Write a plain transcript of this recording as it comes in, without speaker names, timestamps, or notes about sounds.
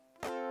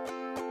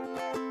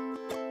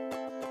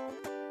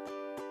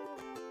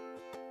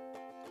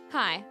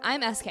Hi,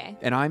 I'm SK.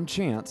 And I'm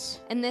Chance,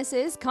 And this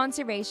is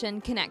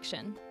Conservation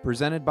Connection.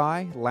 presented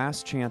by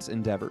Last Chance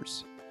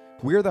Endeavors.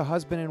 We're the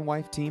husband and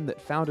wife team that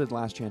founded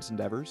Last Chance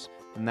Endeavors,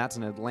 and that's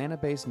an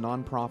Atlanta-based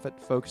nonprofit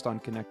focused on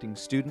connecting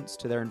students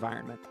to their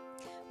environment.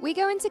 We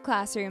go into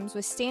classrooms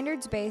with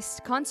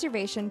standards-based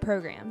conservation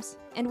programs,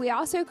 and we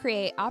also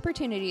create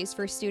opportunities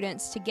for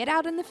students to get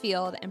out in the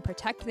field and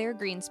protect their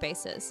green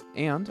spaces.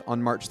 And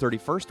on March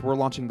 31st, we're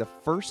launching the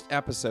first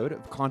episode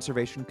of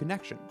Conservation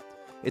Connection.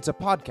 It's a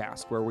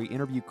podcast where we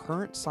interview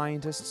current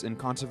scientists and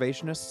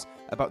conservationists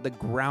about the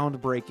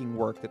groundbreaking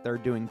work that they're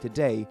doing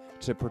today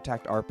to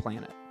protect our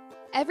planet.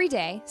 Every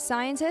day,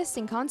 scientists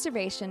and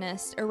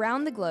conservationists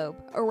around the globe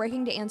are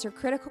working to answer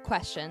critical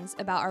questions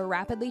about our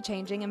rapidly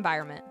changing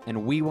environment.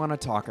 And we want to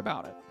talk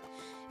about it.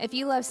 If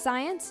you love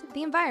science,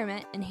 the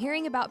environment, and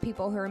hearing about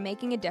people who are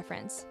making a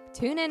difference,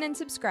 tune in and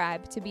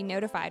subscribe to be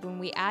notified when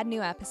we add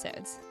new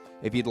episodes.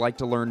 If you'd like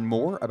to learn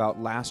more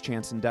about Last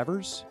Chance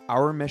Endeavors,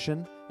 our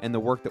mission, and the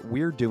work that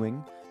we're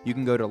doing, you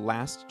can go to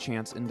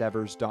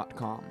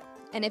lastchanceendeavors.com.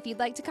 And if you'd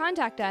like to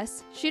contact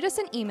us, shoot us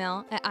an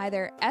email at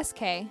either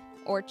sk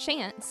or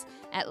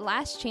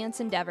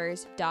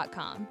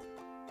chance@lastchanceendeavors.com.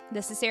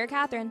 This is Sarah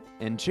Catherine,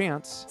 And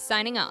Chance,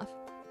 signing off.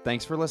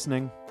 thanks for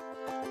listening.